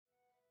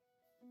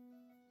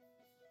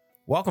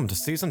Welcome to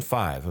Season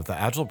 5 of the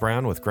Agile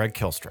Brand with Greg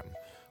Kihlstrom,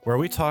 where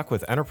we talk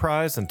with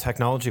enterprise and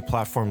technology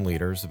platform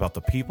leaders about the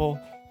people,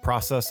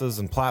 processes,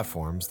 and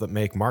platforms that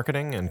make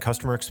marketing and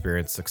customer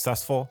experience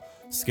successful,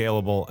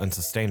 scalable, and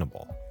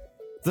sustainable.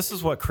 This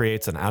is what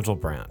creates an Agile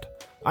brand.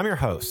 I'm your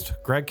host,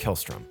 Greg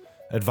Kihlstrom,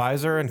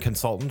 advisor and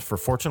consultant for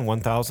Fortune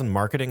 1000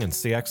 marketing and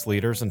CX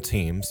leaders and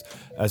teams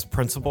as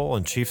principal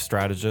and chief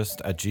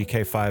strategist at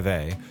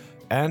GK5A,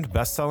 and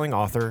best-selling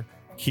author,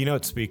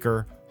 keynote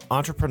speaker,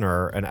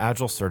 entrepreneur, and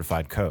Agile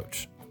certified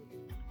coach.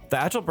 The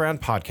Agile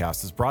Brand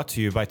podcast is brought to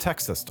you by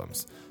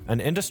TEKsystems, an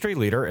industry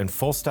leader in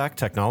full-stack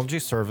technology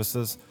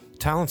services,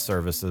 talent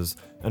services,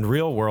 and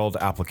real-world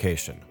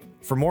application.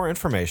 For more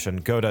information,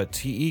 go to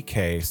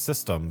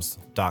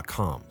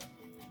teksystems.com.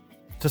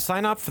 To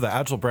sign up for the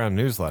Agile Brand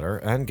newsletter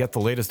and get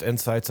the latest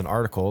insights and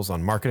articles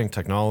on marketing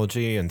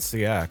technology and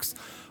CX,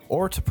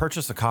 or to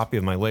purchase a copy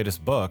of my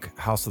latest book,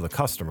 House of the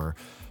Customer,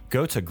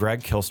 go to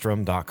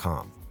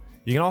gregkihlstrom.com.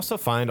 You can also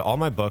find all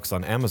my books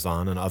on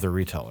Amazon and other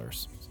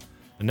retailers.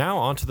 And now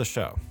on to the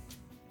show.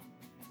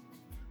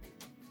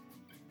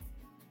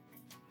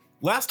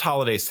 Last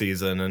holiday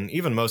season, and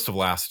even most of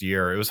last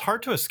year, it was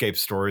hard to escape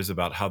stories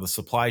about how the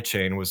supply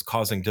chain was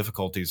causing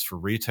difficulties for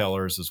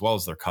retailers as well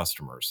as their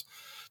customers.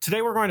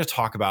 Today, we're going to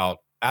talk about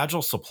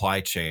agile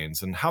supply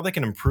chains and how they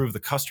can improve the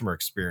customer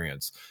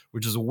experience,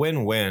 which is a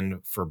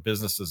win-win for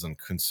businesses and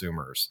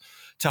consumers.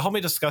 To help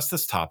me discuss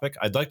this topic,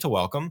 I'd like to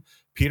welcome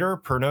Peter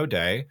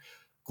Pernot-Day,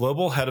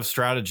 Global Head of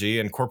Strategy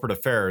and Corporate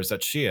Affairs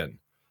at SHEIN.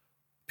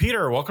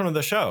 Peter, welcome to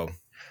the show.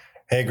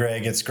 Hey,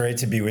 Greg. It's great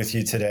to be with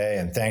you today,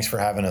 and thanks for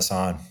having us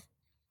on.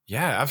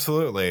 Yeah,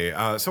 absolutely.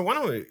 So why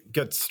don't we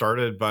get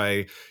started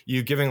by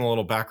you giving a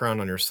little background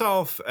on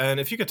yourself, and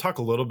if you could talk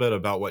a little bit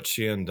about what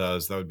SHEIN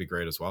does, that would be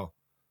great as well.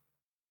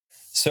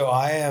 So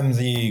I am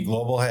the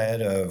Global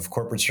Head of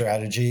Corporate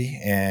Strategy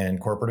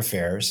and Corporate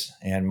Affairs,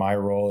 and my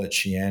role at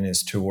SHEIN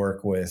is to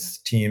work with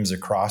teams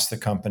across the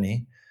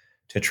company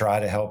to try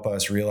to help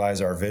us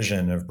realize our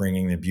vision of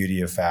bringing the beauty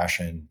of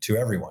fashion to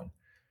everyone.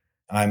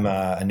 I'm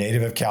a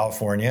native of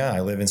California. I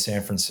live in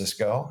San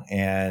Francisco,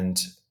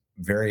 and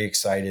very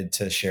excited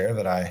to share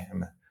that I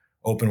am an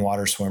open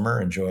water swimmer,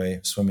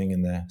 enjoy swimming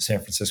in the San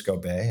Francisco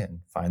Bay,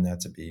 and find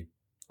that to be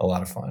a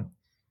lot of fun.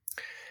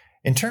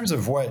 In terms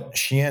of what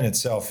SHEIN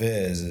itself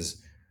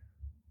is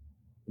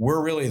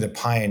we're really the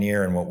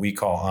pioneer in what we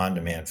call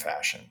on-demand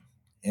fashion.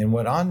 And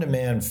what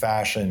on-demand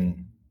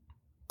fashion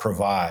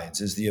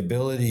provides is the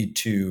ability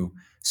to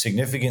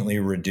significantly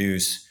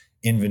reduce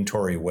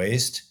inventory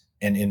waste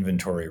and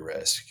inventory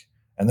risk.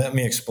 And let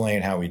me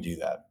explain how we do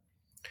that.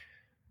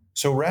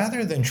 So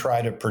rather than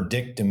try to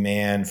predict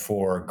demand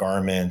for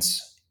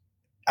garments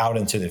out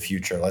into the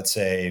future, let's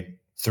say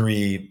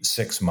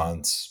 3-6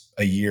 months,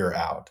 a year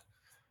out,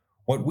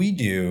 what we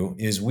do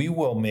is we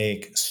will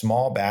make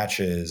small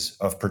batches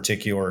of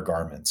particular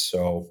garments,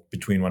 so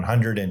between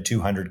 100 and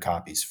 200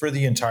 copies for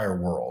the entire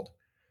world.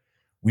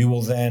 We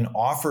will then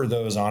offer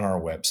those on our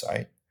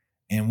website,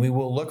 and we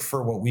will look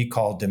for what we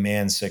call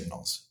demand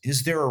signals.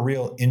 Is there a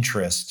real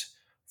interest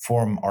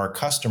from our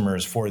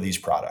customers for these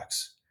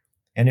products?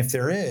 And if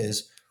there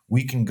is,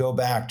 we can go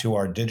back to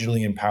our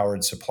digitally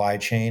empowered supply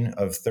chain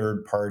of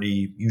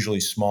third-party,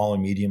 usually small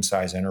and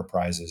medium-sized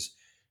enterprises,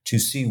 to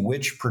see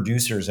which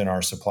producers in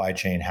our supply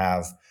chain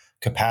have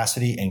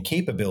capacity and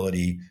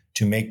capability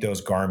to make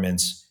those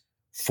garments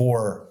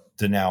for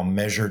the now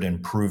measured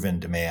and proven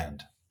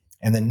demand.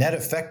 And the net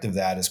effect of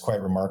that is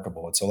quite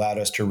remarkable. It's allowed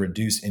us to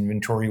reduce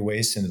inventory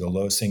waste into the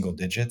low single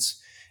digits.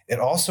 It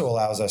also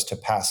allows us to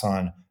pass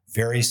on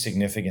very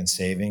significant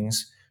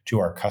savings to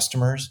our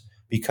customers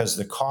because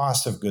the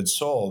cost of goods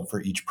sold for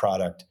each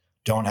product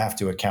don't have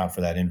to account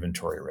for that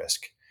inventory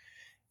risk.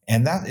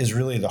 And that is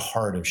really the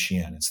heart of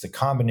SHEIN. It's the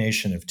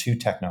combination of two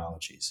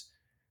technologies,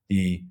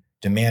 the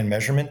demand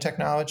measurement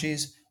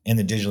technologies and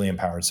the digitally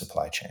empowered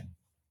supply chain.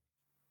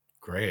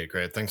 Great.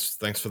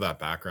 Thanks for that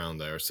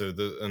background there. So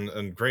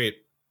great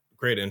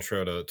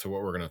intro to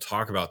what we're going to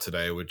talk about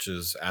today, which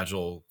is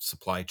agile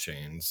supply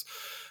chains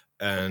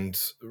and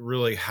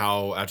really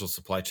how agile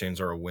supply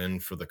chains are a win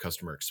for the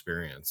customer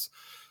experience.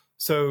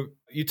 So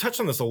you touched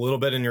on this a little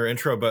bit in your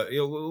intro, but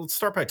let's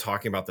start by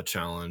talking about the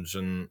challenge.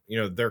 And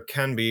there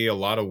can be a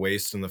lot of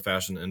waste in the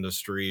fashion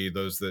industry.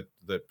 Those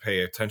that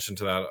pay attention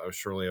to that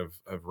surely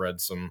have read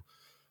some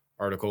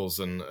articles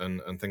and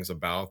things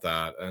about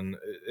that. And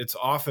it's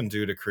often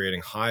due to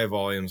creating high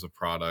volumes of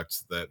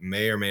products that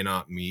may or may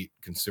not meet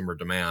consumer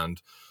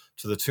demand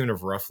to the tune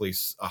of roughly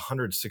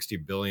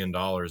 $160 billion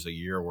a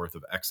year worth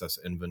of excess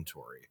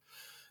inventory.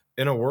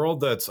 In a world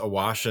that's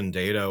awash in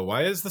data,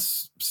 why is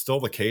this still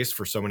the case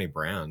for so many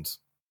brands?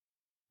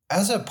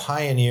 As a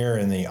pioneer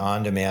in the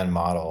on-demand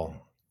model,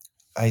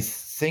 I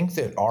think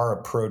that our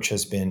approach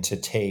has been to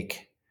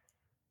take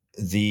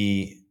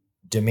the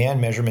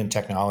demand measurement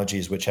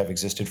technologies, which have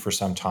existed for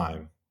some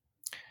time,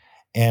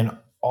 and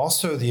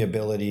also the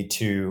ability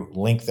to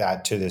link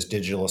that to this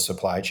digital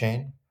supply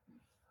chain,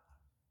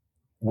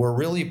 were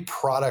really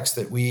products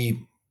that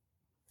we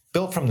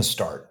built from the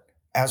start.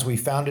 As we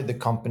founded the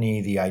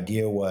company, the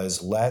idea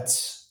was,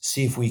 let's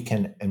see if we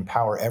can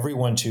empower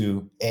everyone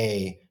to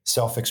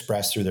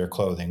self-express through their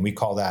clothing. We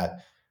call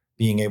that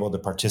being able to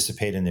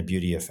participate in the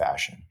beauty of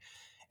fashion.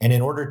 And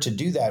in order to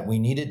do that, we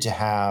needed to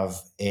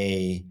have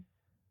a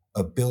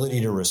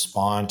ability to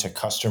respond to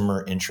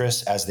customer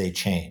interests as they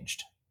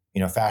changed.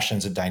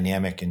 Fashion's a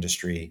dynamic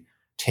industry.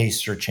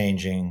 Tastes are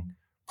changing,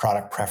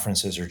 product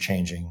preferences are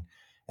changing.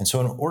 And so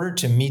in order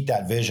to meet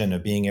that vision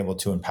of being able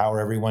to empower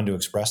everyone to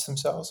express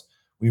themselves,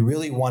 we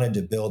really wanted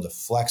to build a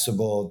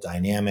flexible,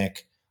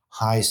 dynamic,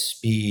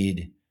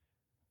 high-speed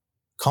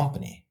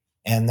company.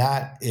 And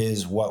that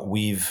is what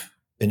we've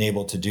been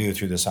able to do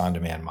through this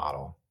on-demand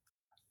model.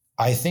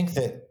 I think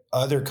that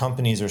other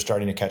companies are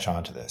starting to catch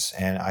on to this.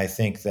 And I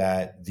think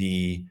that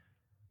the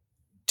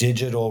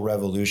digital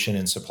revolution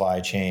in supply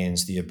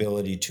chains, the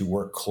ability to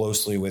work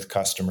closely with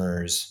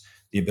customers,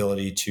 the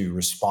ability to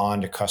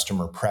respond to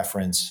customer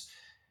preference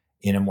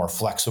in a more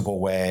flexible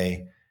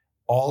way,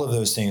 all of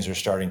those things are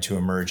starting to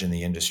emerge in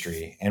the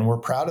industry. And we're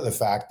proud of the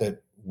fact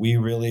that we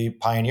really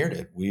pioneered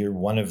it. We are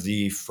one of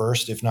the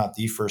first, if not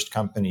the first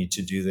company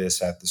to do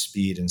this at the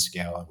speed and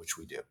scale at which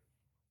we do.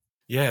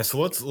 Yeah, so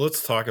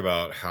let's talk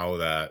about how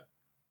that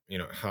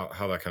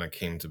how that kind of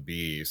came to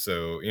be.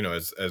 So,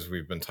 as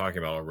we've been talking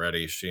about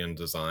already, Shein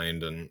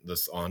designed and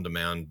this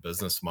on-demand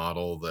business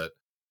model that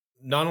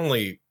not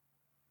only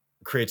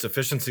creates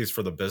efficiencies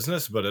for the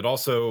business, but it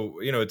also,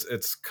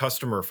 it's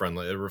customer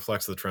friendly. It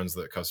reflects the trends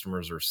that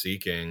customers are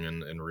seeking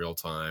in real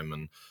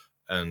time,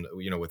 and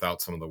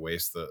without some of the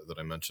waste that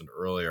I mentioned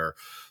earlier.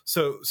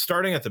 So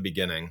starting at the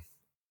beginning,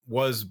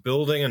 was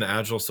building an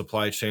agile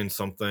supply chain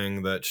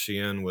something that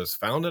Shein was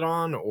founded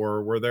on,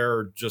 or were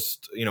there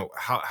just,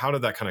 how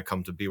did that kind of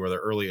come to be? Were there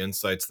early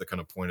insights that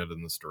kind of pointed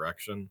in this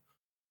direction?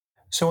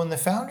 So when the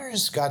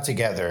founders got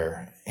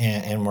together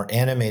and were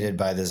animated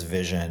by this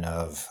vision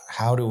of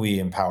how do we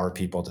empower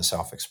people to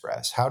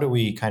self-express? How do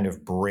we kind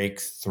of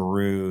break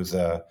through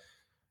the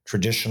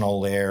traditional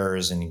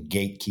layers and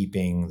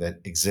gatekeeping that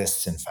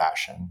exists in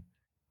fashion?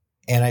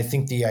 And I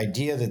think the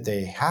idea that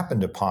they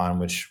happened upon,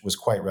 which was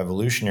quite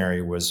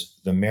revolutionary, was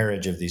the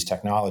marriage of these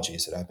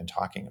technologies that I've been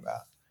talking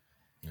about.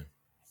 Yeah.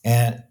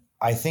 And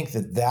I think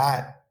that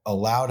that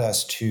allowed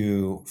us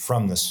to,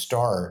 from the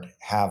start,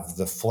 have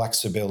the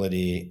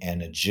flexibility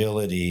and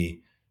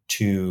agility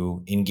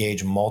to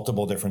engage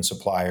multiple different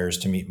suppliers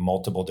to meet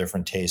multiple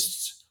different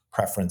tastes,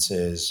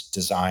 preferences,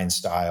 design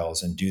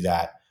styles, and do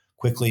that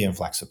quickly and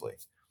flexibly.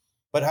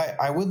 But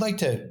I would like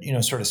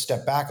to, sort of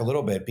step back a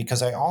little bit,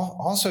 because I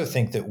also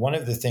think that one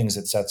of the things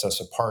that sets us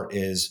apart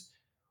is,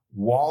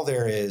 while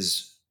there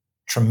is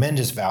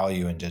tremendous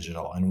value in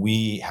digital and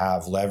we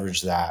have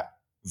leveraged that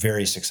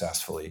very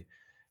successfully,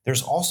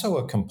 there's also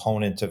a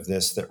component of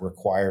this that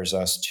requires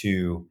us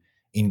to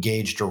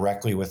engage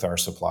directly with our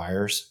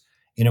suppliers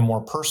in a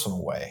more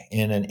personal way,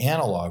 in an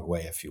analog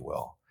way, if you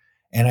will.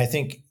 And I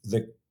think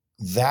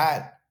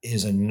that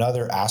is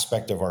another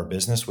aspect of our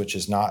business, which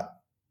is not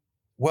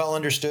well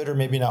understood or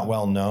maybe not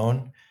well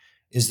known,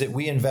 is that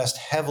we invest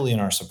heavily in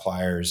our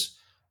suppliers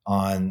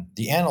on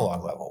the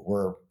analog level.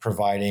 We're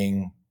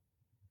providing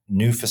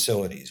new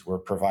facilities, we're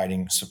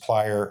providing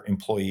supplier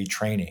employee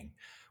training.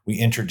 We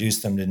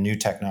introduce them to new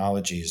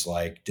technologies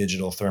like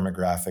digital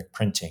thermographic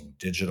printing,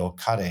 digital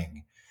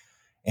cutting.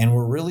 And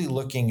we're really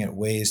looking at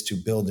ways to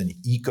build an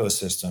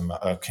ecosystem,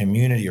 a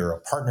community or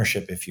a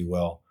partnership, if you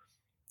will,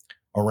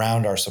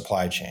 around our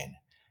supply chain.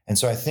 And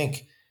so I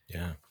think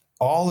Yeah.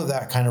 all of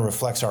that kind of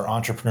reflects our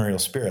entrepreneurial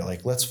spirit.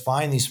 Like, let's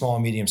find these small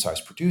and medium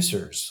sized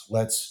producers.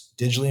 Let's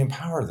digitally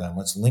empower them.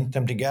 Let's link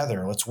them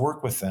together. Let's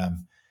work with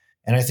them.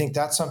 And I think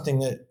that's something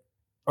that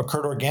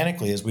occurred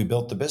organically as we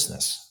built the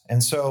business.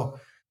 And so,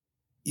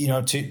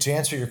 to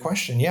answer your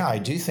question, yeah, I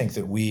do think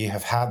that we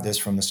have had this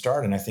from the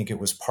start. And I think it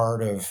was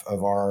part of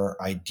our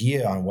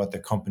idea on what the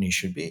company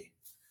should be.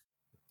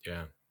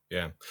 Yeah.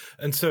 Yeah.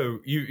 And so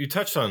you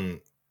touched on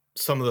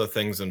some of the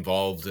things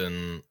involved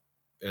in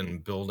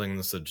building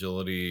this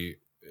agility,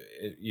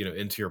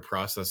 into your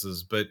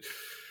processes, but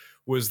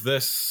was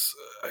this,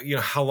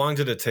 how long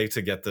did it take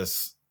to get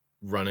this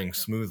running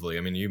smoothly?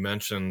 I mean, you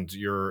mentioned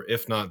you're,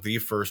 if not the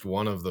first,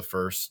 one of the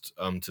first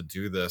to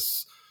do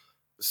this.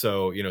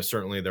 So,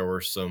 certainly there were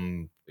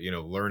some,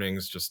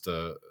 learnings just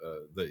that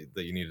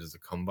you needed to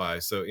come by.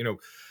 So,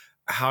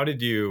 how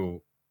did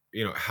you,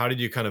 how did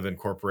you kind of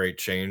incorporate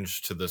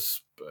change to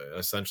this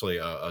essentially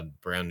a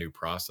brand new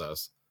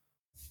process?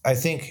 I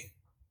think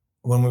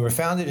when we were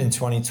founded in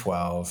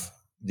 2012,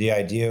 the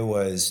idea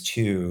was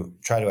to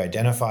try to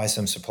identify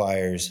some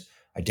suppliers,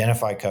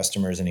 identify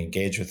customers, and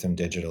engage with them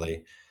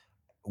digitally.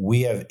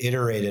 We have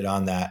iterated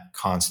on that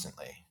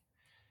constantly.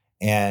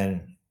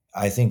 And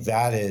I think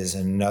that is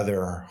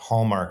another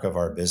hallmark of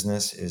our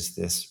business, is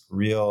this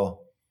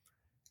real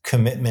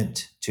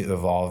commitment to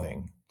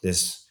evolving,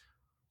 this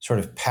sort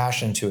of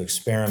passion to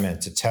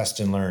experiment, to test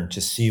and learn,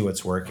 to see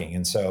what's working.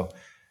 And so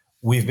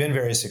we've been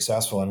very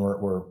successful, and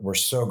we're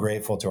so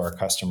grateful to our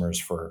customers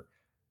for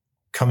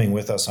coming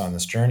with us on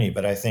this journey.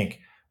 But I think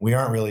we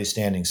aren't really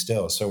standing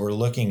still. So we're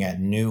looking at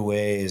new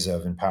ways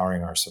of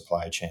empowering our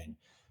supply chain.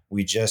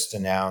 we just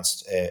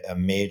announced a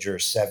major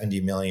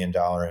 $70 million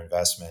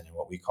investment in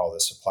what we call the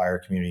Supplier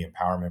Community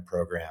Empowerment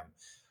Program,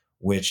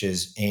 which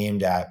is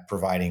aimed at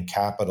providing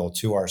capital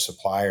to our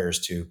suppliers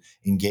to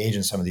engage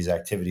in some of these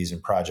activities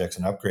and projects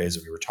and upgrades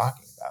that we were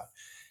talking about.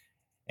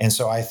 And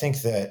so I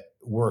think that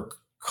we're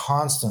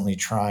constantly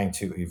trying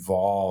to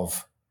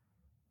evolve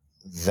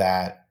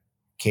that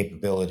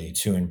capability,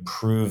 to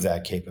improve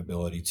that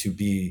capability, to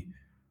be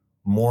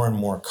more and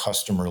more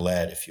customer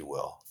led, if you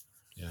will.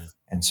 Yeah.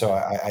 And so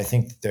I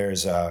think that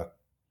there's a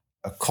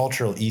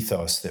cultural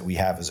ethos that we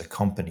have as a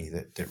company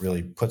that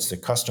really puts the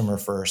customer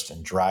first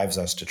and drives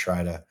us to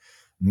try to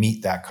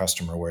meet that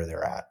customer where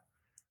they're at.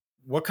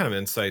 What kind of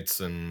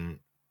insights and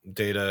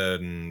data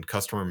and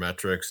customer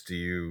metrics do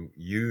you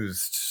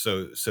use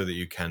so that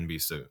you can be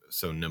so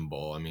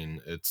nimble? I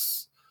mean,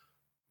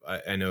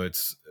 I know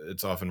it's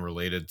often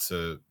related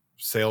to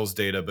sales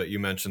data, but you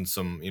mentioned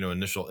some,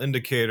 initial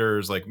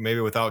indicators, like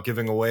maybe without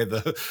giving away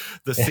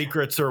the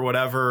secrets or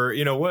whatever.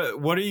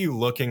 What are you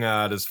looking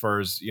at as far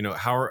as,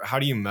 how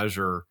do you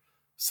measure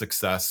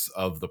success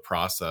of the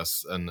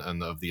process and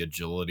of the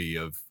agility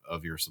of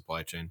your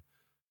supply chain?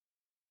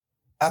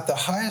 At the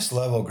highest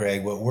level,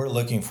 Greg, what we're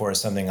looking for is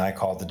something I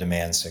call the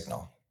demand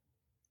signal.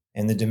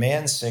 And the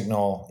demand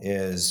signal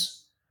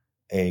is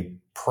a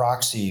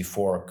proxy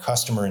for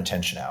customer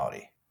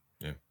intentionality.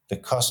 Yeah. The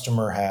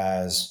customer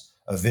has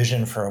a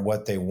vision for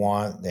what they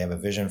want. They have a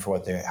vision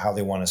for how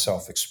they want to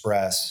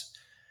self-express.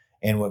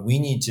 And what we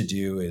need to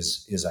do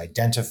is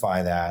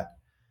identify that,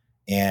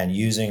 and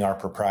using our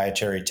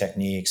proprietary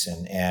techniques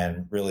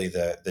and really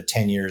the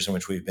 10 years in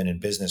which we've been in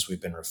business,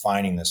 we've been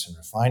refining this,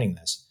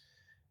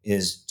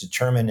 is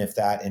determine if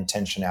that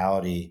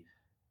intentionality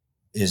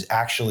is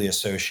actually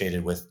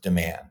associated with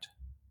demand.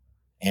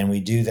 And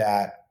we do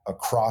that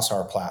across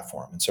our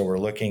platform. And so we're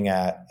looking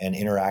at and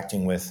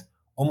interacting with,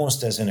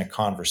 almost as in a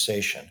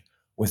conversation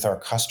with our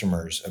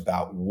customers,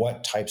 about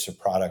what types of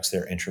products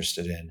they're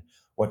interested in,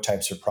 what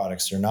types of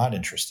products they're not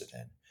interested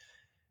in.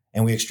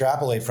 And we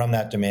extrapolate from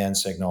that demand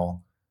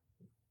signal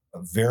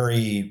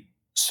very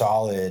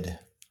solid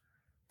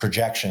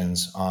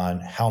projections on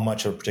how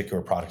much a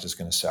particular product is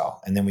going to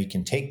sell. And then we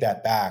can take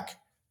that back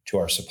to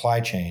our supply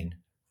chain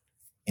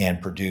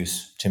and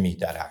produce to meet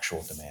that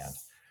actual demand.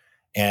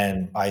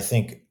 And I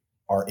think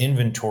our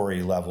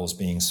inventory levels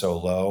being so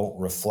low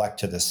reflect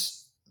to the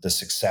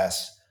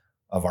success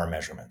of our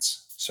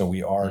measurements. So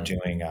we are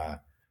doing,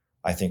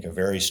 I think, a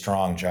very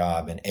strong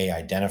job in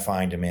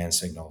identifying demand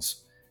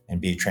signals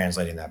and B,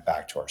 translating that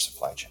back to our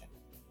supply chain.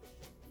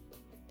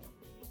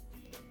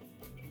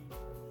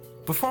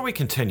 Before we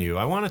continue,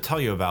 I want to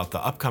tell you about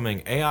the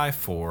upcoming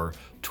AI4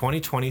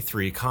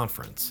 2023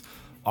 conference,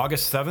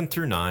 August 7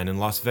 through 9 in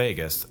Las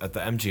Vegas at the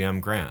MGM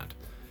Grand.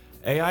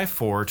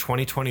 AI4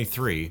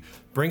 2023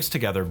 brings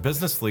together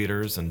business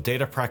leaders and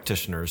data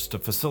practitioners to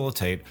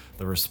facilitate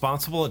the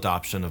responsible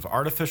adoption of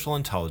artificial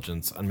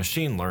intelligence and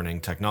machine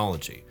learning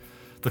technology.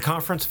 The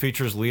conference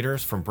features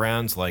leaders from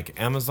brands like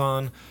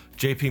Amazon,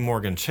 JP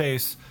Morgan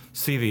Chase,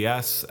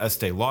 CVS,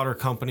 Estee Lauder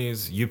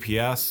Companies,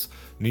 UPS,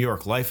 New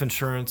York Life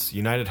Insurance,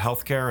 United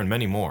Healthcare, and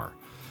many more.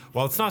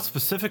 While it's not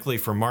specifically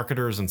for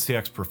marketers and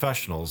CX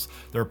professionals,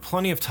 there are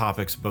plenty of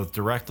topics both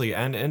directly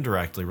and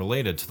indirectly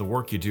related to the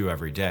work you do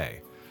every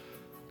day.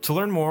 To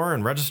learn more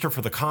and register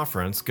for the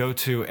conference, go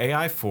to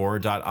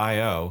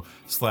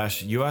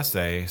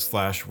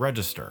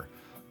ai4.io/USA/register.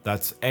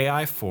 That's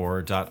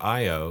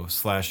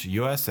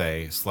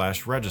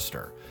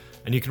ai4.io/USA/register.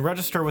 And you can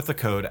register with the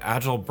code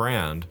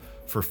AgileBrand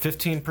for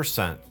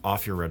 15%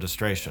 off your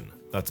registration.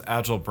 That's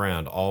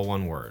AgileBrand, all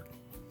one word.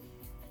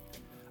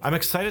 I'm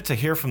excited to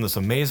hear from this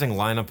amazing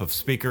lineup of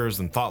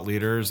speakers and thought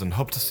leaders and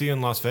hope to see you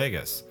in Las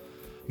Vegas.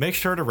 Make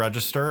sure to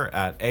register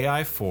at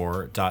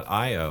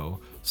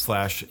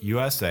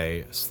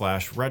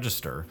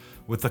ai4.io/USA/register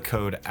with the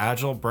code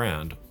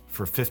AgileBrand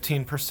for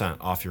 15%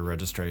 off your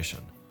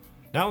registration.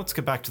 Now let's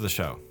get back to the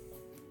show.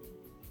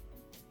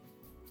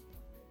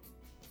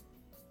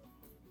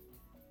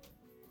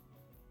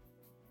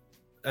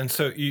 And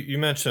so you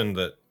mentioned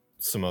that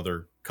some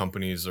other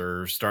companies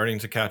are starting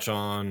to catch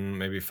on,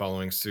 maybe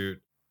following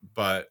suit,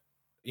 but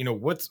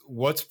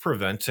what's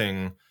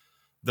preventing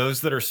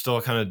those that are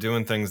still kind of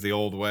doing things the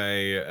old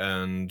way,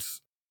 and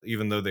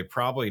even though they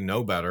probably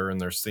know better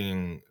and they're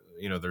seeing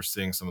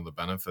some of the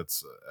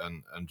benefits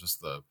and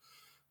just the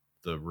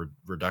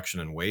reduction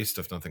in waste,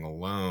 if nothing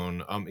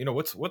alone,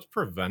 what's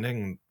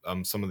preventing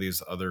some of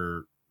these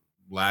other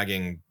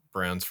lagging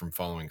brands from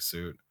following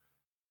suit?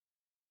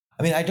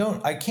 I mean,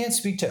 I can't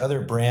speak to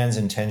other brands'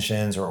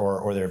 intentions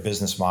or their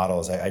business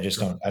models. I just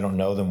don't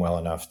know them well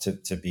enough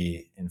to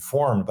be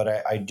informed.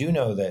 But I do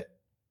know that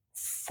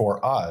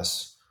for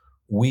us,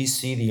 we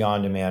see the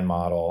on-demand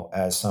model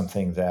as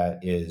something that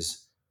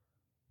is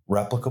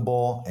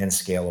replicable and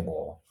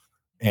scalable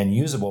and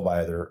usable by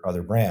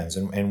other brands.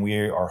 And we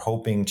are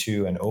hoping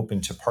to and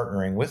open to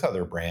partnering with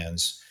other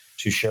brands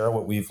to share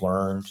what we've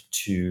learned,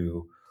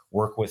 to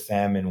work with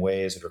them in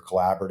ways that are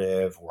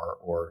collaborative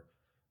or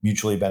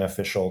mutually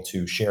beneficial,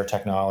 to share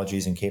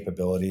technologies and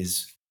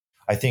capabilities.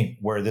 I think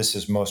where this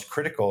is most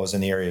critical is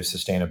in the area of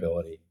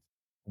sustainability.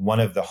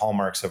 One of the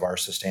hallmarks of our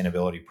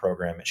sustainability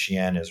program at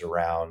SHEIN is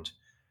around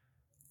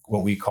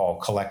what we call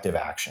collective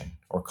action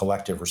or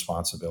collective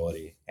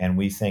responsibility. And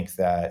we think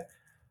that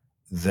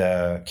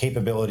the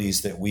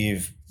capabilities that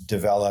we've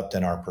developed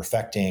and are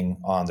perfecting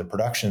on the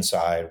production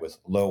side with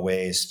low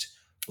waste,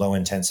 low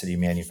intensity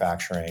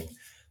manufacturing,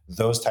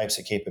 those types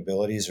of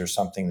capabilities are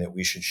something that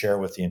we should share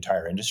with the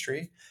entire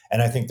industry.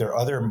 And I think there are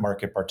other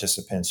market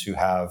participants who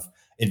have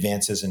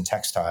advances in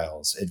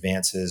textiles,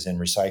 advances in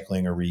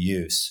recycling or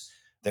reuse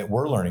that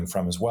we're learning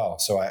from as well.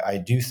 So I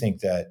do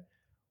think that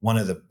one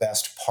of the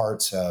best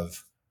parts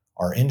of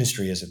our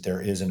industry is that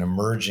there is an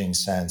emerging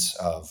sense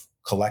of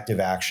collective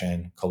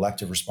action,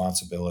 collective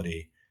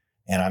responsibility.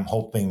 And I'm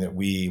hoping that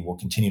we will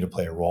continue to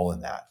play a role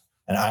in that.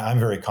 And I'm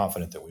very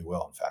confident that we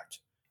will, in fact.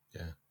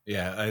 Yeah.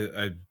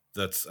 Yeah.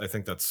 I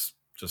think that's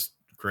just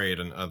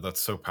great. And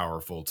that's so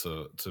powerful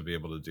to be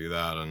able to do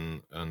that.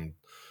 And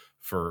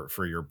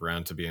for your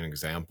brand to be an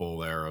example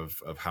there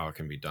of how it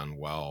can be done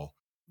well.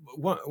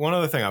 One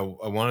other thing I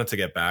wanted to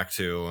get back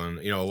to, and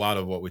a lot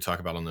of what we talk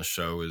about on this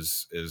show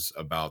is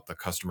about the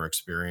customer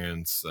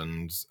experience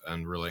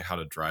and really how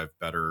to drive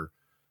better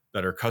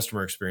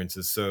customer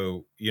experiences.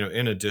 So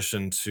in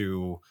addition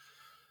to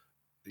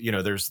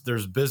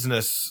there's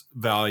business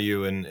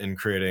value in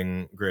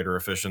creating greater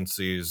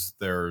efficiencies.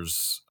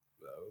 There's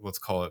let's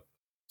call it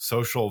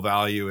social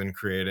value in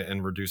creating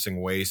and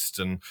reducing waste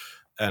and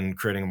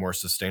creating a more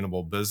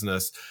sustainable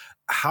business.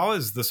 How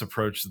has this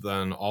approach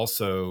then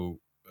also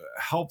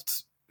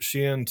helped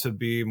SHEIN to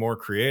be more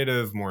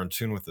creative, more in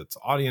tune with its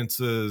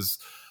audiences,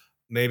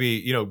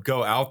 maybe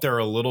go out there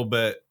a little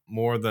bit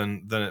more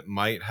than it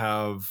might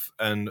have,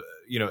 and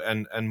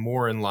and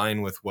more in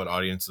line with what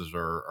audiences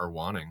are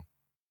wanting?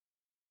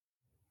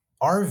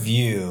 Our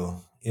view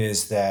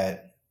is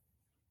that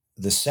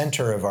the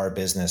center of our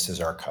business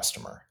is our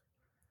customer.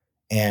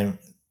 And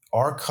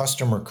our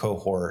customer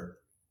cohort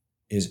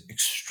is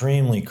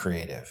extremely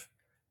creative,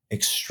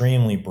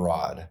 extremely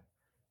broad,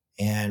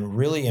 and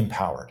really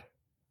empowered.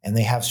 And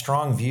they have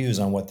strong views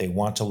on what they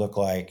want to look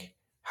like,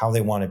 how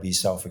they want to be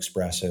self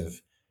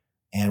expressive,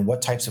 and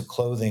what types of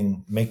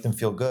clothing make them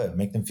feel good,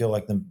 make them feel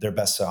like their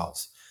best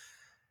selves.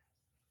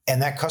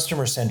 And that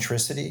customer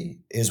centricity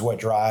is what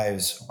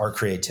drives our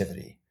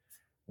creativity.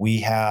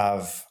 We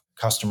have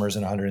customers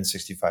in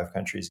 165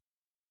 countries.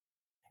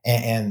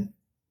 And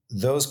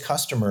those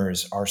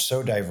customers are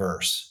so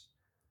diverse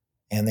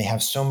and they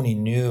have so many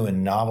new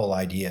and novel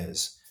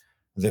ideas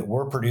that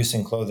we're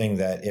producing clothing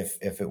that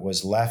if it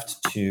was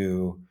left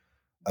to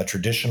a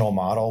traditional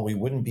model, we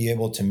wouldn't be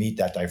able to meet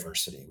that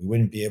diversity. We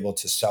wouldn't be able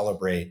to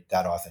celebrate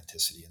that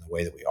authenticity in the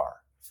way that we are.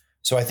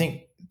 So I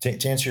think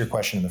to answer your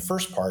question in the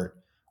first part,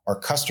 our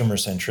customer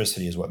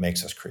centricity is what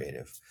makes us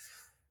creative.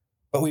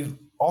 But we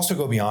also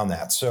go beyond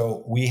that.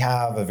 So we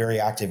have a very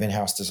active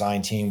in-house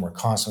design team. We're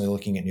constantly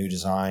looking at new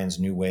designs,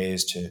 new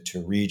ways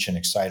to reach and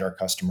excite our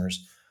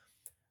customers.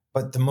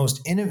 But the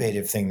most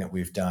innovative thing that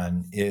we've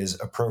done is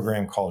a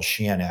program called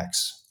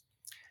SHEINx.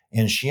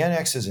 And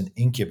SHEINx is an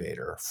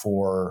incubator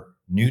for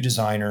new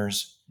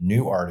designers,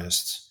 new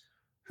artists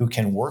who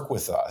can work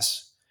with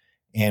us.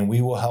 And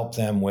we will help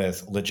them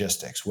with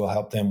logistics. We'll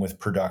help them with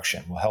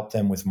production. We'll help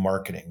them with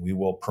marketing. We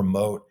will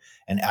promote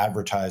and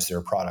advertise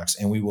their products.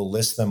 And we will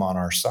list them on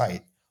our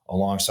site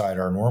alongside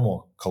our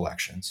normal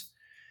collections.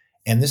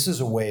 And this is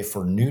a way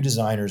for new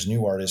designers,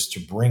 new artists to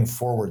bring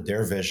forward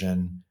their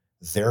vision,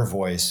 their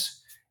voice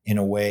in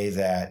a way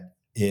that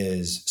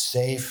is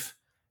safe,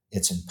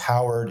 it's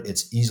empowered,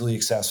 it's easily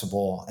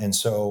accessible. And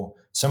so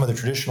some of the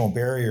traditional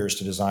barriers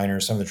to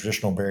designers, some of the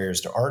traditional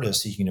barriers to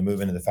artists seeking to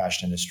move into the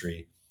fashion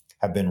industry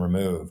have been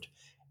removed.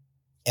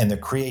 And the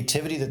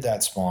creativity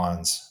that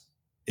spawns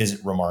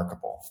is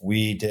remarkable.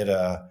 We did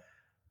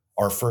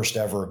our first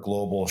ever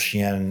global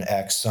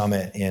SHEINx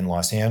summit in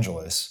Los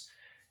Angeles,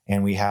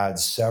 and we had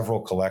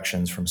several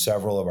collections from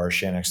several of our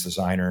SHEINx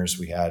designers.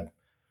 We had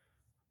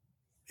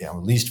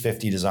at least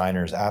 50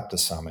 designers at the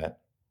summit.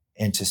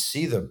 And to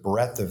see the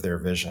breadth of their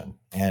vision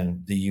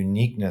and the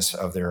uniqueness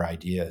of their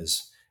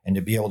ideas and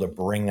to be able to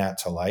bring that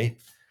to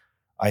light,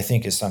 I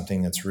think is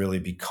something that's really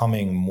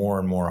becoming more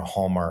and more a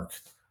hallmark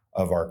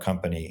of our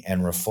company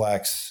and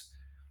reflects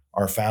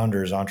our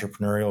founders'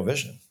 entrepreneurial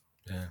vision.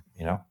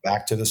 Yeah.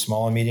 Back to the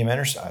small and medium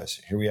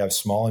enterprise. Here we have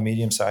small and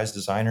medium-sized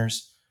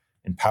designers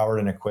empowered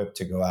and equipped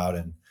to go out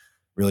and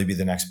really be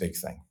the next big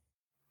thing.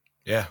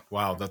 Yeah.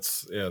 Wow.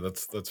 That's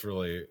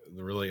really,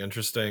 really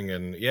interesting.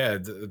 And yeah,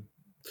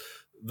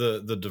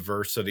 the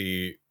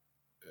diversity,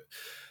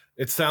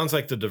 it sounds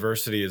like the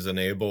diversity is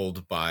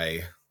enabled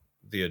by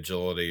the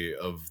agility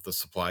of the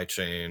supply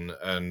chain,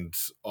 and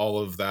all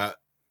of that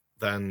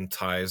then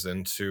ties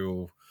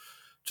into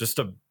just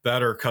a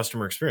better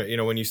customer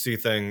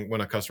experience.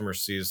 When a customer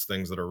sees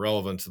things that are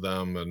relevant to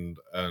them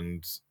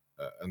and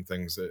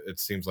things, it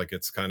seems like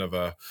it's kind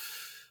of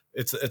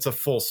it's a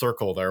full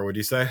circle there. Would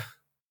you say?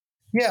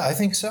 Yeah, I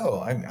think so.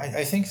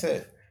 I think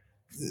that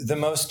the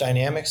most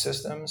dynamic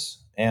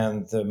systems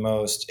and the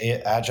most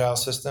agile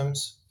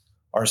systems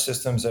are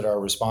systems that are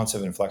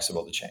responsive and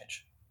flexible to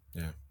change.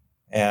 Yeah.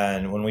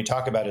 And when we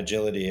talk about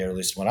agility, or at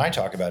least when I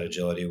talk about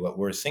agility, what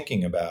we're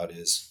thinking about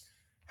is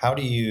how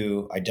do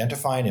you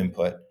identify an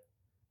input?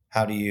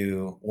 How do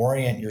you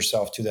orient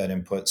yourself to that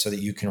input so that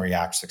you can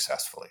react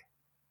successfully?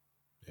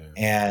 Yeah.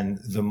 And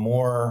the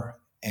more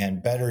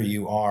and better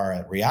you are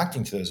at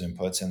reacting to those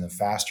inputs and the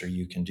faster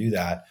you can do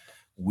that,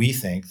 we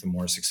think the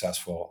more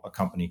successful a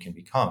company can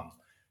become.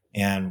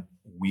 And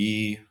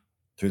we,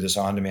 through this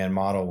on demand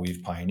model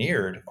we've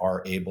pioneered,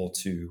 are able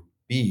to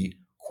be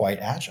quite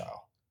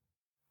agile.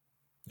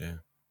 Yeah.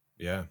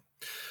 Yeah.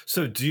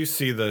 So do you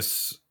see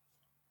this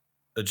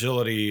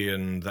agility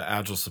and the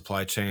agile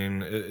supply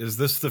chain? Is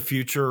this the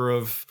future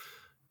of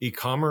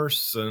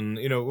e-commerce? And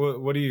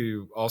what do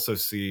you also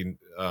see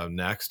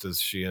next as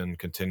Shein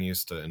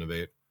continues to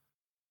innovate?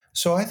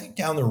 So I think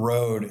down the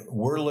road,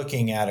 we're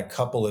looking at a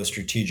couple of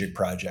strategic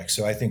projects.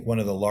 So I think one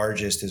of the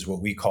largest is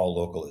what we call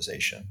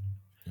localization.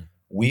 Yeah.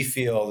 We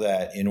feel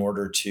that in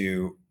order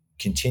to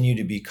continue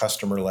to be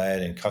customer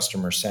led and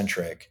customer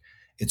centric,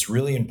 it's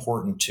really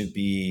important to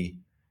be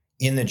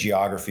in the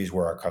geographies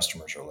where our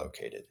customers are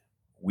located.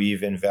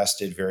 We've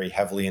invested very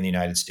heavily in the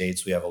United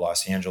States. We have a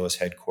Los Angeles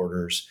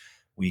headquarters.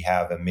 We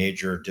have a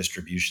major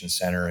distribution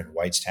center in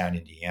Whitestown,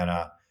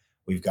 Indiana.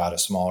 We've got a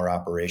smaller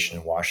operation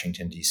in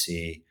Washington,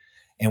 D.C.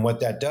 And what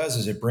that does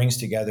is it brings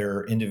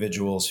together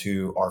individuals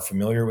who are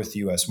familiar with the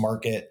US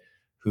market,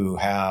 who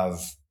have,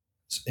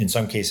 in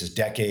some cases,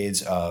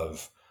 decades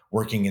of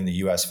working in the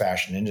US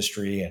fashion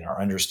industry and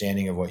our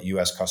understanding of what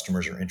US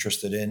customers are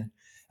interested in.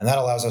 And that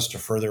allows us to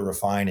further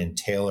refine and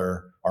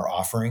tailor our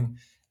offering.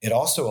 It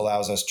also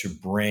allows us to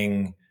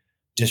bring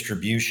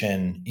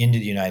distribution into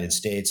the United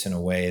States in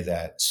a way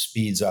that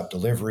speeds up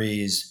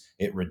deliveries,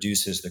 it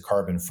reduces the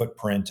carbon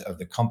footprint of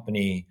the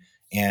company,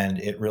 and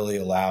it really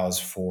allows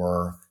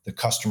for the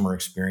customer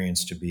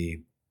experience to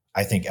be,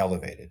 I think,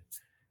 elevated.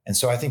 And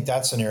so I think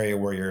that's an area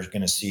where you're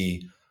going to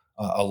see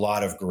a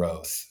lot of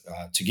growth.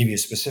 To give you a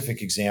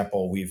specific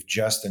example, we've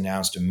just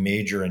announced a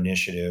major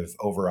initiative,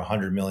 over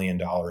 $100 million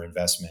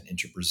investment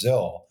into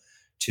Brazil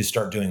to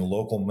start doing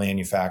local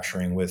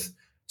manufacturing with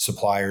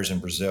suppliers in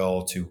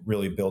Brazil to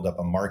really build up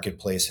a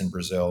marketplace in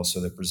Brazil so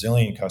that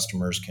Brazilian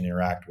customers can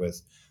interact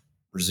with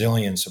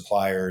Brazilian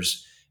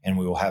suppliers, and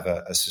we will have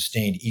a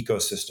sustained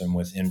ecosystem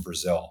within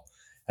Brazil.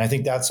 And I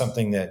think that's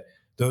something that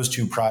those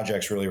two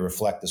projects really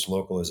reflect this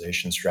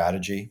localization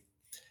strategy.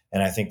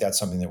 And I think that's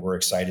something that we're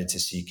excited to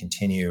see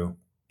continue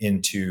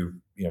into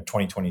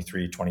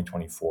 2023,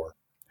 2024.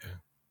 Yeah.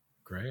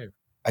 Great.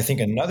 I think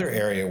another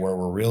area where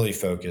we're really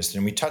focused,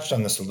 and we touched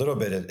on this a little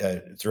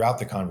bit throughout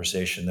the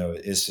conversation, though,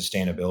 is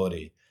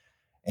sustainability.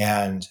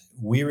 And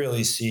we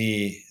really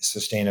see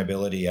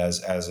sustainability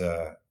as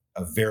a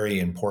very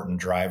important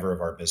driver of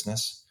our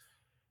business.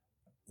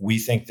 We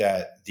think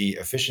that the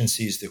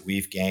efficiencies that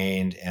we've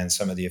gained and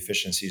some of the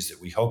efficiencies that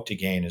we hope to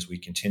gain as we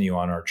continue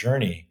on our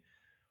journey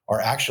are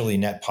actually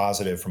net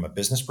positive from a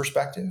business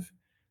perspective.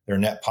 They're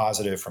net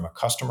positive from a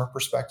customer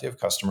perspective.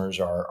 Customers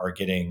are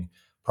getting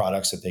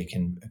products that they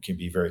can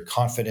be very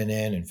confident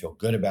in and feel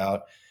good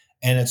about.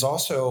 And it's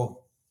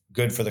also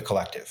good for the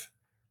collective.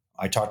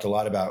 I talked a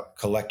lot about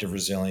collective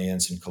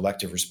resilience and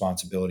collective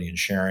responsibility and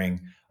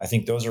sharing. I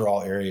think those are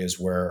all areas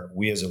where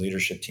we as a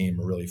leadership team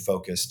are really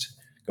focused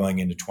going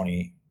into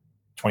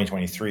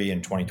 2023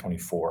 and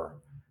 2024.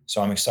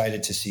 So I'm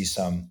excited to see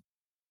some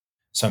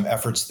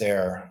efforts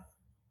there.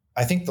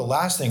 I think the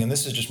last thing, and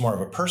this is just more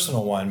of a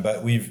personal one,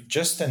 but we've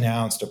just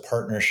announced a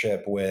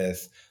partnership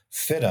with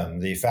FITM,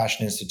 the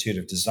Fashion Institute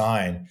of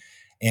Design.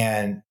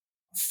 And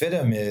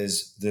FITM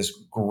is this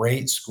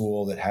great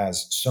school that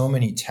has so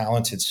many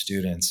talented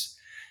students.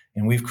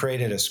 And we've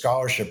created a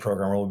scholarship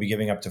program where we'll be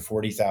giving up to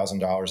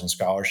 $40,000 in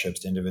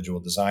scholarships to individual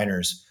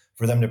designers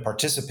for them to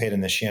participate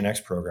in the SHEIN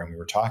program we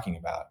were talking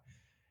about.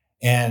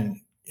 And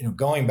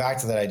going back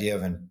to that idea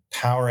of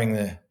empowering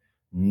the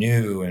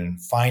new and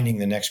finding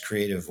the next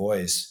creative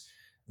voice,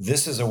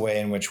 this is a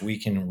way in which we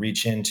can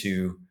reach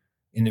into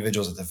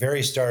individuals at the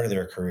very start of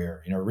their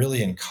career,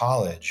 really in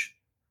college,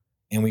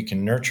 and we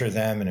can nurture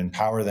them and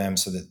empower them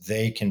so that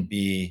they can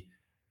be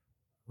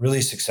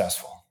really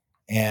successful,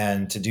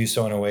 and to do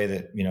so in a way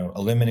that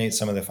eliminates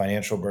some of the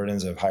financial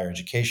burdens of higher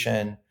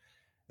education,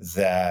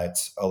 that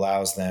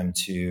allows them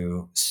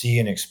to see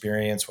and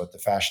experience what the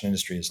fashion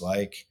industry is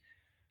like.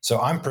 So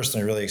I'm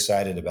personally really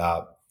excited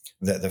about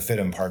the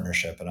FITM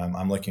partnership, and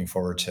I'm looking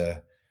forward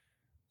to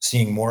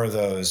seeing more of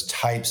those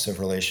types of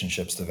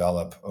relationships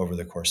develop over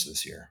the course of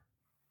this year.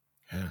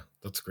 Yeah,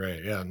 that's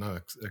great. Yeah, no,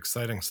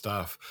 exciting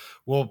stuff.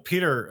 Well,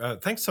 Peter,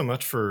 thanks so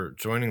much for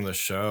joining the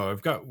show.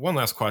 I've got one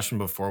last question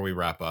before we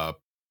wrap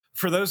up.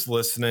 For those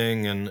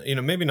listening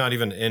and, maybe not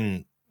even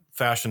in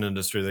fashion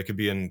industry, they could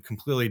be in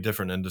completely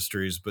different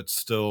industries, but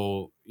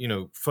still,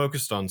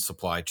 focused on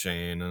supply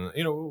chain. And,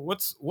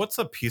 what's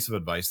a piece of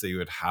advice that you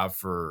would have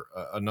for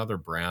another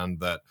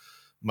brand that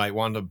might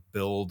want to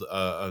build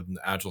an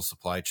agile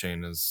supply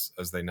chain as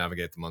they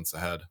navigate the months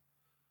ahead?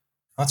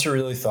 That's a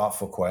really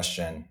thoughtful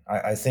question.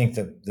 I think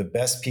that the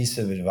best piece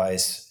of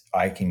advice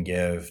I can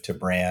give to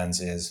brands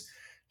is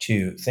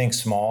to think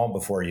small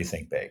before you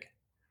think big,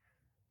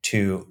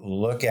 to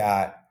look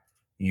at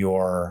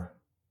your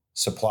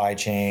supply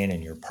chain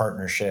and your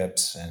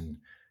partnerships and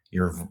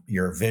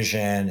your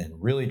vision, and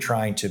really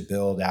trying to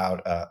build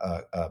out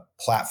a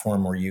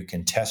platform where you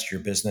can test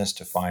your business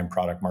to find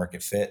product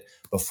market fit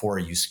before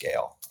you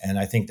scale. And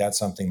I think that's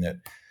something that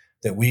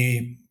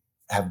we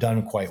have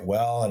done quite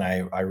well, and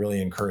I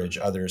really encourage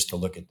others to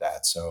look at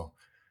that. So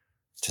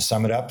to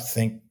sum it up,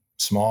 think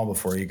small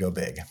before you go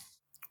big.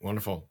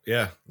 Wonderful.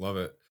 Yeah, love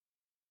it.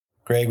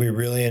 Greg, we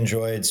really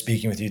enjoyed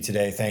speaking with you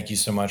today. Thank you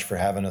so much for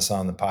having us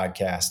on the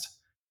podcast.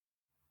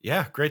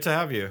 Yeah, great to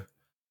have you.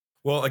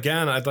 Well,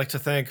 again, I'd like to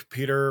thank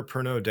Peter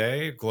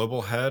Pernot-Day,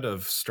 Global Head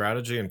of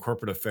Strategy and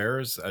Corporate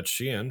Affairs at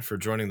SHEIN, for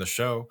joining the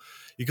show.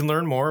 You can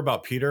learn more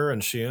about Peter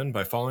and SHEIN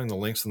by following the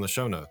links in the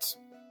show notes.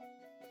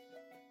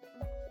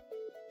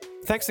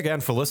 Thanks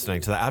again for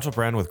listening to the Agile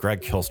Brand with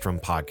Greg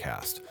Kihlstrom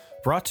podcast,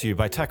 brought to you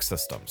by Tech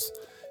Systems.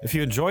 If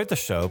you enjoyed the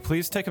show,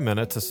 please take a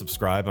minute to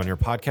subscribe on your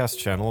podcast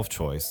channel of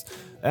choice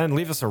and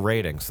leave us a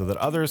rating so that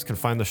others can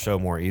find the show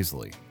more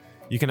easily.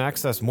 You can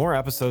access more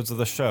episodes of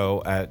the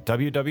show at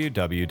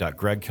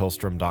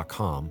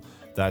www.gregkihlstrom.com.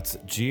 That's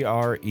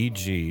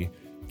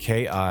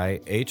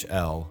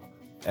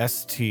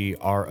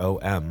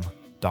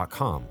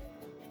GREGKIHLSTROM.com.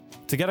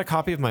 To get a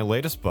copy of my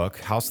latest book,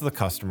 House of the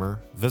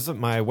Customer, visit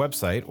my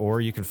website,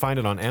 or you can find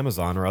it on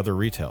Amazon or other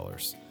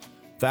retailers.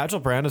 The Agile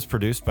Brand is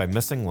produced by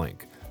Missing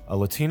Link, a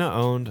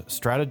Latina-owned,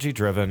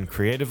 strategy-driven,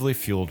 creatively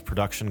fueled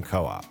production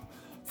co-op.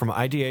 From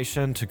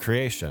ideation to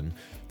creation,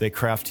 they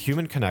craft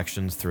human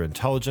connections through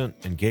intelligent,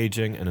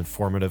 engaging, and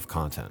informative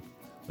content.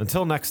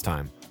 Until next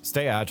time,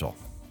 stay agile.